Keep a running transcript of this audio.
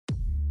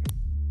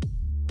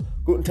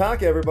Guten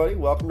Tag, everybody.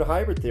 Welcome to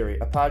Hybrid Theory,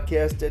 a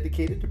podcast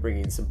dedicated to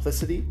bringing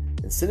simplicity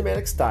and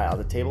cinematic style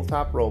to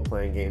tabletop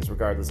role-playing games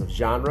regardless of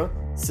genre,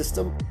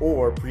 system,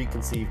 or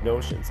preconceived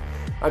notions.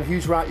 I'm Hugh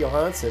Rott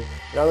Johansson,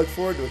 and I look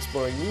forward to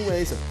exploring new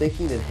ways of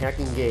thinking and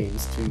hacking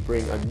games to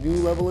bring a new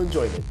level of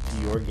enjoyment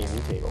to your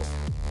gaming table.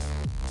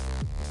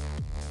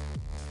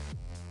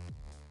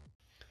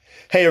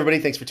 Hey everybody,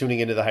 thanks for tuning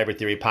into the Hybrid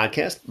Theory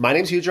podcast. My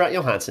name is Hugh Rott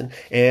Johansson,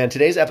 and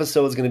today's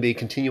episode is going to be a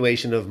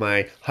continuation of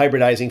my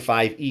Hybridizing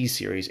 5e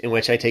series, in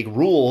which I take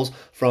rules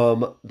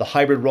from the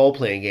hybrid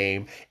role-playing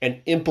game and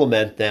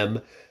implement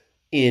them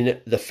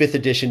in the 5th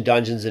edition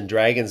Dungeons &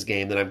 Dragons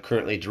game that I'm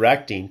currently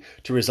directing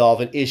to resolve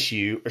an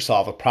issue or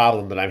solve a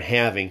problem that I'm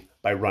having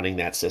by running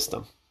that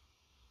system.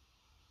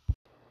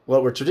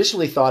 What were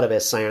traditionally thought of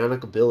as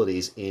psionic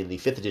abilities in the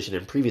 5th edition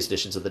and previous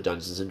editions of the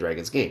Dungeons &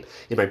 Dragons game.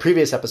 In my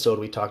previous episode,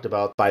 we talked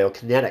about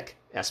biokinetic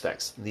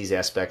aspects. These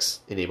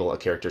aspects enable a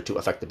character to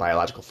affect the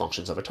biological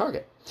functions of a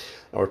target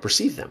or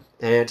perceive them.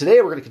 And today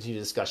we're going to continue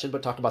the discussion,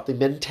 but talk about the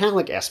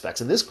mentalic aspects.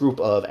 And this group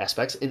of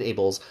aspects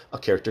enables a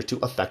character to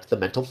affect the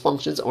mental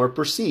functions or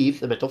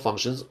perceive the mental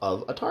functions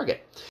of a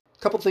target.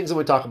 Couple things that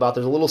we talk about.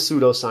 There's a little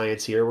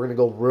pseudoscience here. We're going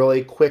to go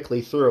really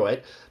quickly through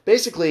it.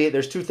 Basically,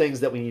 there's two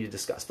things that we need to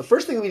discuss. The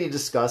first thing we need to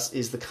discuss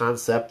is the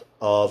concept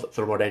of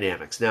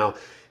thermodynamics. Now,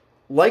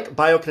 like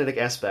biokinetic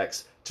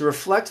aspects, to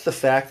reflect the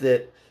fact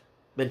that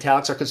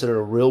mentalics are considered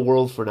a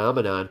real-world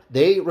phenomenon,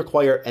 they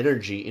require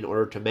energy in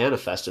order to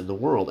manifest in the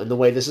world. And the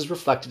way this is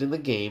reflected in the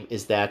game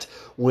is that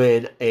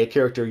when a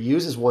character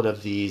uses one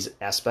of these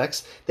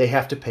aspects, they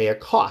have to pay a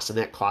cost, and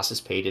that cost is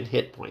paid in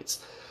hit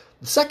points.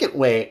 The second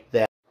way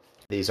that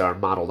these are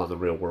modeled on the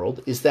real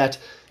world, is that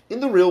in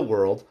the real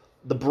world,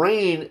 the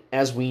brain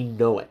as we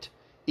know it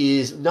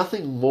is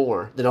nothing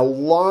more than a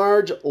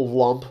large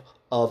lump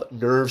of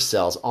nerve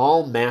cells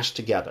all mashed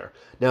together.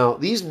 Now,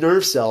 these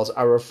nerve cells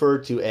are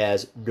referred to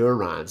as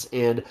neurons,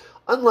 and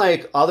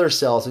unlike other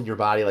cells in your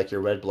body, like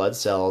your red blood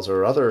cells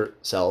or other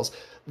cells,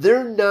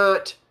 they're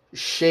not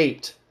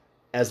shaped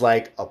as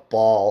like a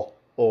ball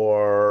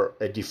or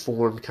a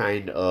deformed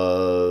kind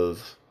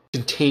of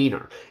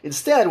container.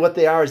 Instead, what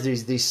they are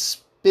is these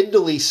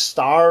spindly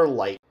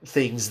star-like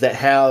things that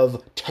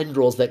have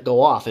tendrils that go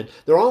off, and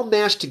they're all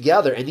mashed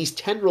together, and these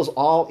tendrils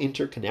all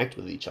interconnect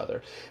with each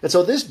other. And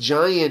so this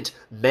giant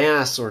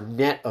mass or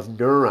net of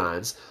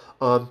neurons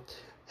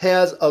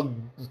has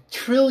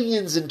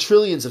trillions and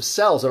trillions of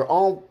cells that are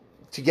all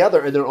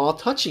together, and they're all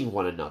touching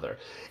one another.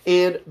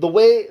 And the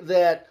way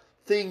that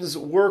things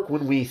work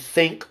when we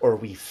think or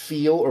we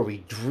feel or we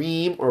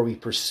dream or we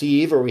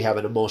perceive or we have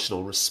an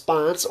emotional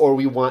response or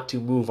we want to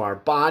move our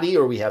body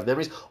or we have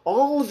memories,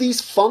 all of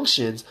these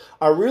functions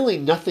are really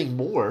nothing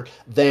more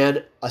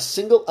than a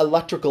single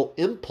electrical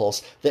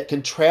impulse that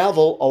can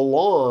travel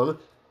along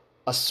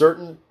a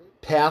certain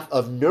path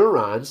of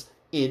neurons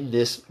in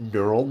this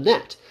neural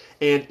net.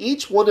 And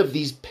each one of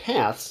these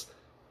paths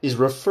is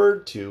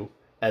referred to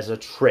as a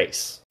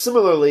trace.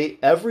 Similarly,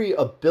 every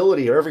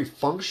ability or every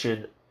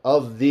function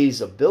of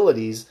these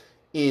abilities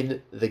in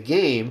the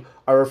game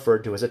are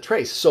referred to as a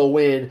trace. So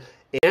when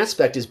an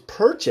aspect is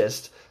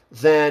purchased,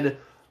 then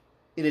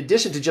in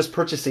addition to just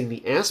purchasing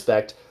the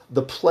aspect,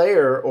 the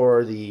player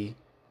or the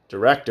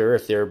director,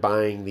 if they're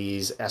buying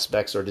these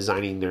aspects or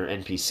designing their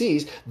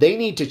NPCs, they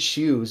need to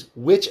choose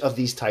which of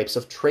these types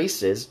of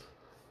traces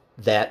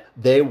that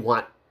they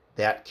want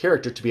that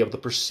character to be able to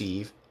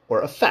perceive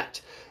or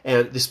affect.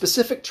 And the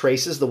specific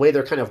traces, the way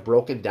they're kind of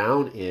broken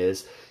down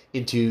is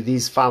into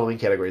these following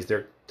categories.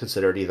 They're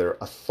considered either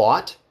a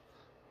thought,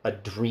 a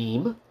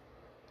dream,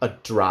 a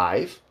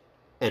drive,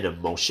 an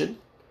emotion,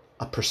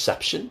 a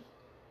perception,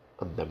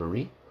 a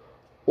memory,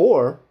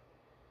 or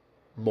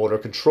motor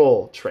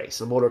control trace.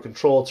 A motor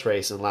control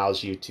trace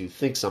allows you to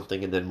think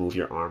something and then move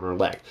your arm or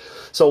leg.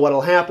 So what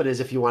will happen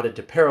is if you wanted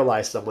to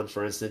paralyze someone,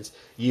 for instance,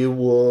 you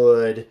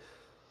would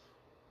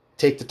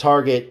take the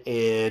target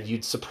and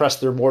you'd suppress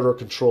their motor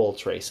control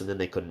trace and then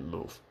they couldn't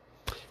move.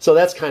 So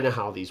that's kind of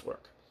how these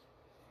work.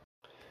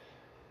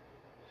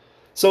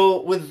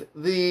 So with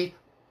the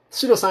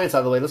pseudoscience out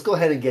of the way, let's go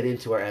ahead and get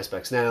into our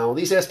aspects. Now,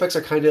 these aspects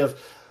are kind of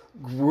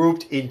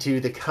grouped into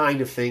the kind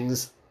of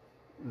things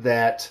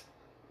that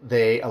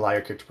they allow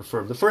your character to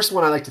perform. The first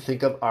one I like to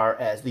think of are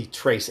as the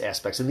trace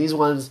aspects. And these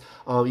ones,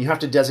 you have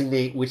to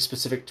designate which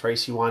specific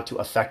trace you want to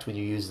affect when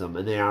you use them.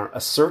 And they are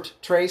assert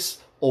trace,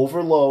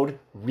 overload,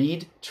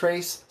 read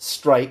trace,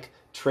 strike,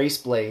 trace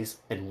blaze,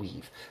 and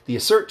weave. The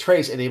assert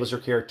trace enables your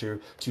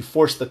character to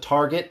force the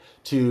target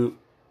to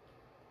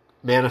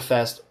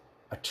manifest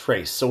a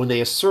trace. So when they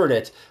assert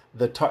it,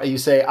 you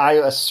say, I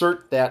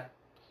assert that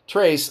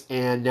trace,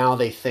 and now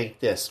they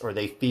think this, or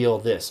they feel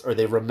this, or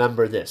they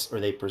remember this, or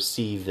they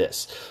perceive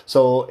this.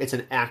 So it's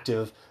an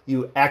active,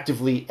 you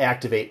actively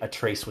activate a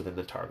trace within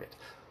the target.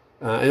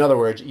 In other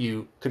words,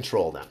 you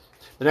control them.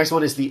 The next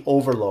one is the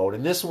overload,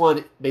 and this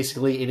one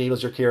basically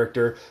enables your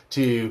character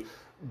to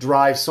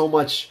drive so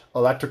much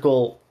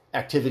electrical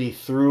activity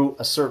through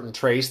a certain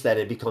trace that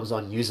it becomes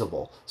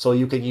unusable. So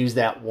you can use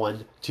that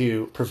one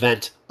to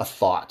prevent a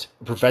thought,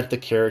 prevent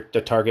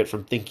the target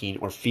from thinking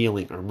or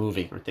feeling or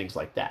moving or things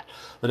like that.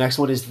 The next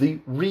one is the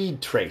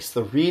read trace.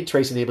 The read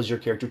trace enables your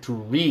character to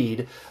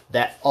read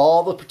that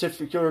all the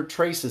particular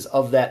traces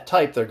of that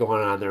type that are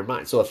going on in their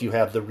mind. So if you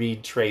have the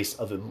read trace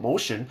of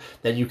emotion,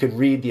 then you can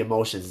read the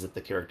emotions that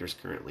the character is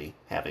currently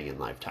having in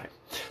lifetime.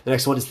 The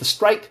next one is the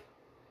strike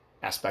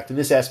aspect. And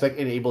this aspect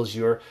enables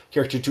your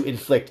character to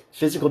inflict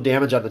physical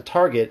damage on the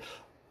target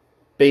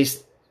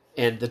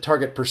and the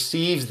target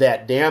perceives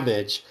that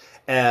damage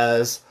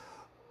as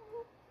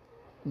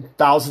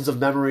thousands of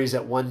memories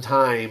at one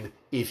time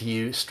if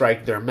you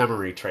strike their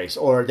memory trace,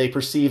 or they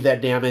perceive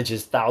that damage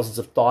as thousands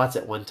of thoughts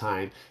at one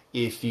time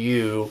if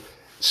you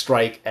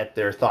strike at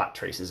their thought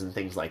traces and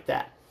things like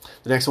that.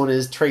 The next one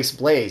is Trace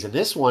Blaze, and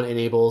this one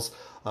enables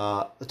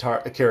a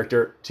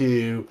character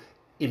to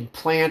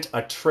implant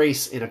a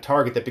trace in a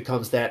target that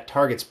becomes that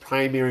target's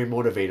primary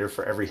motivator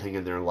for everything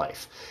in their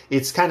life.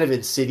 It's kind of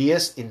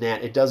insidious in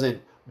that it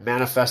doesn't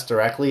manifest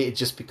directly, it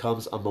just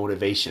becomes a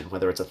motivation,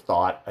 whether it's a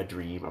thought, a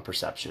dream, a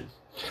perception.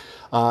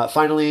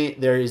 Finally,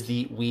 there is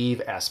the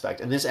weave aspect,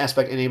 and this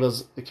aspect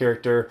enables the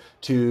character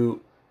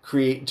to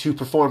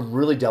perform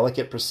really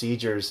delicate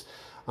procedures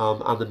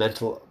on the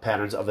mental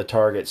patterns of the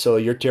target. So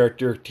your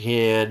character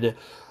can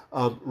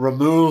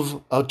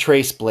remove a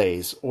trace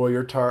blaze, or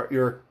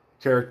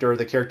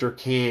the character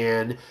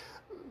can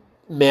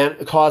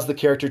cause the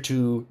character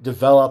to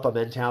develop a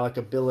mentalic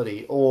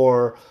ability,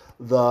 or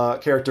the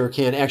character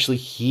can actually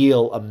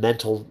heal a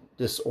mental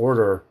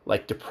disorder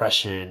like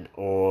depression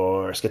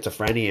or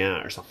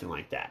schizophrenia or something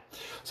like that.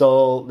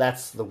 So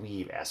that's the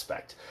weave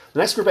aspect. The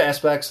next group of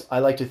aspects I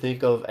like to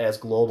think of as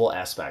global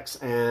aspects.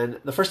 And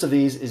the first of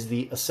these is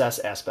the assess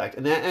aspect.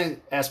 And that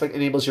aspect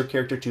enables your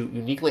character to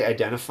uniquely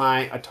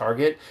identify a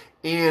target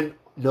and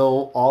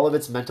know all of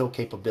its mental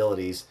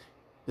capabilities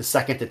the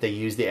second that they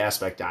use the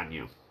aspect on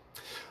you.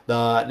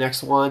 The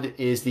next one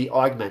is the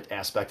augment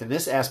aspect, and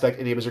this aspect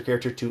enables your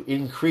character to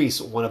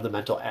increase one of the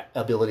mental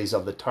abilities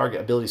of the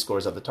target, ability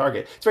scores of the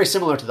target. It's very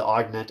similar to the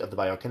augment of the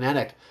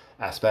biokinetic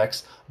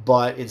aspects,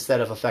 but instead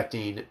of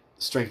affecting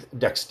strength,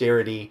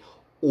 dexterity,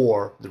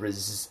 or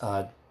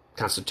the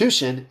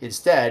constitution,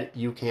 instead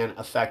you can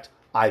affect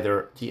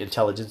either the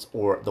intelligence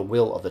or the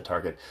will of the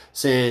target.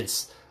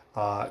 Since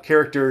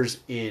characters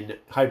in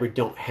hybrid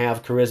don't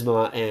have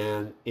charisma,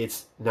 and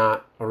it's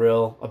not a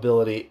real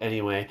ability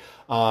anyway,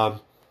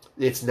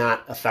 it's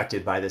not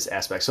affected by this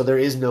aspect. So there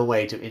is no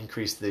way to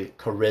increase the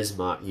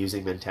charisma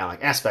using mentalic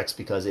aspects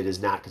because it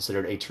is not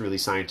considered a truly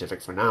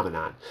scientific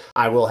phenomenon.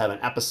 I will have an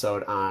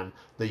episode on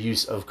the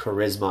use of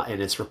charisma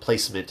and its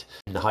replacement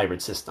in the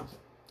hybrid system.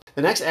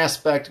 The next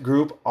aspect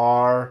group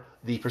are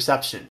the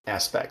perception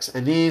aspects,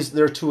 and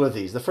there are two of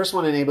these. The first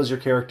one enables your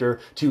character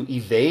to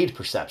evade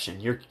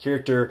perception. Your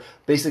character,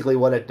 basically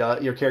what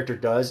your character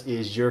does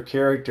is your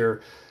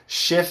character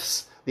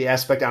shifts the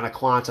aspect on a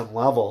quantum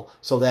level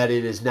so that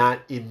it is not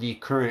in the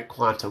current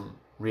quantum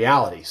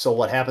reality. So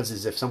what happens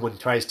is if someone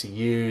tries to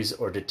use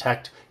or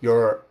detect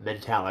your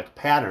mentalic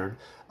pattern,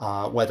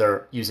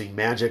 whether using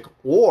magic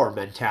or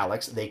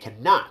mentalics, they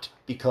cannot,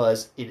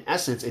 because in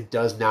essence it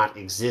does not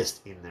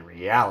exist in the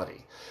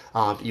reality.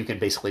 You can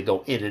basically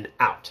go in and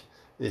out.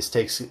 This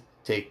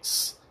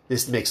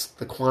makes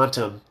the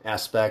quantum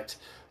aspect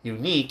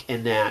unique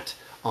in that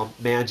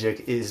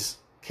magic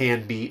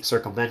can be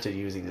circumvented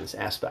using this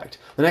aspect.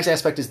 The next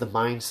aspect is the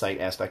mind sight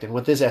aspect, and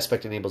what this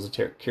aspect enables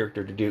the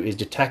character to do is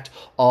detect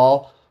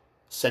all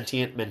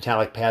sentient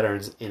mentalic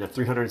patterns in a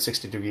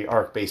 360-degree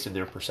arc based in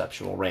their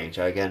perceptual range.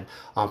 Again,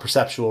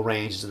 perceptual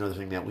range is another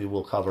thing that we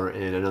will cover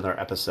in another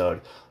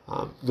episode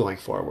going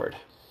forward.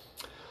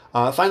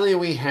 Finally,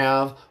 we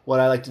have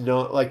what I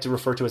like to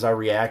refer to as our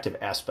reactive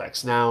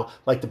aspects. Now,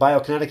 like the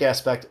biokinetic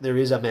aspect, there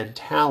is a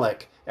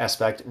mentalic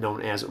aspect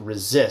known as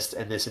resist,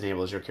 and this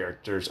enables your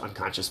character's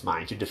unconscious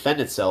mind to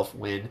defend itself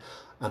when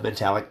a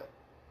mentalic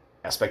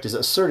aspect is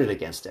asserted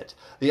against it.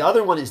 The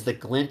other one is the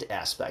glint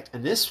aspect,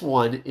 and this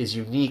one is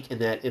unique in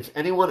that if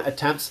anyone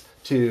attempts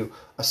to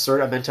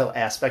assert a mental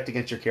aspect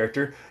against your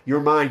character,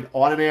 your mind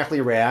automatically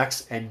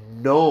reacts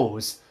and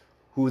knows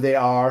who they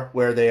are,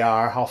 where they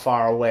are, how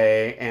far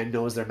away, and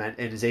knows their and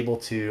is able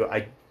to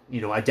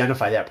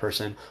identify that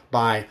person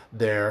by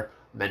their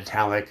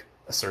mentalic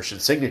assertion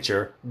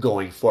signature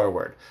going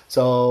forward.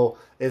 So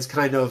it's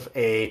kind of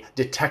a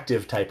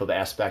detective type of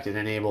aspect. It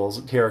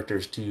enables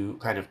characters to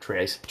kind of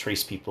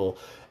trace people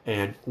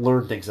and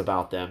learn things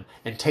about them,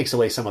 and takes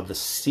away some of the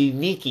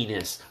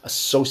sneakiness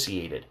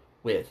associated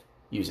with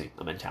using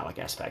a mentalic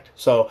aspect.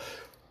 So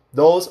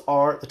those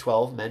are the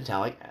 12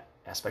 mentalic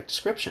aspect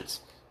descriptions.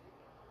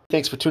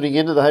 Thanks for tuning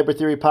into the Hybrid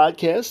Theory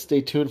Podcast.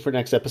 Stay tuned for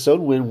next episode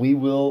when we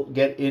will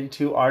get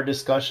into our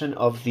discussion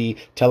of the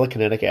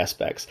telekinetic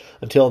aspects.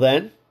 Until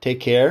then, take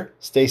care,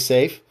 stay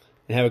safe,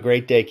 and have a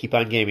great day. Keep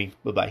on gaming.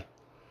 Bye-bye.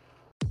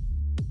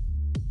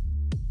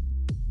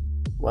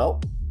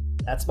 Well,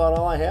 that's about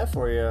all I have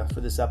for you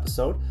for this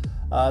episode.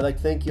 I'd like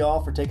to thank you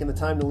all for taking the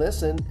time to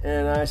listen,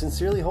 and I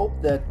sincerely hope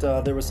that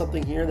there was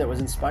something here that was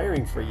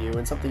inspiring for you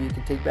and something you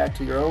can take back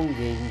to your own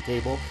gaming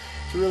table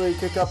to really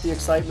kick up the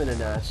excitement a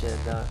notch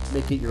and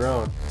make it your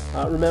own.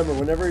 Remember,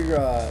 whenever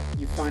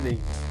you find a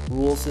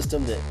rule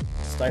system that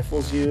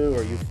stifles you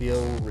or you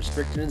feel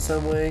restricted in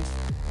some way,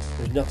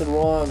 there's nothing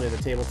wrong in a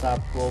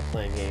tabletop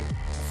role-playing game.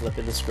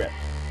 Flipping the script.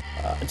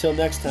 Until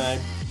next time,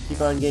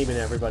 keep on gaming,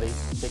 everybody.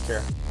 Take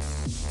care.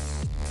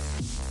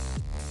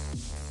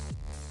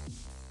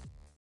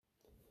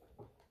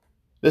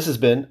 This has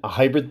been a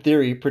Hybrid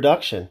Theory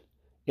production.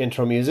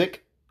 Intro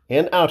music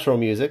and outro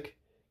music,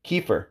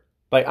 Kiefer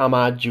by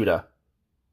Ahmad Judah.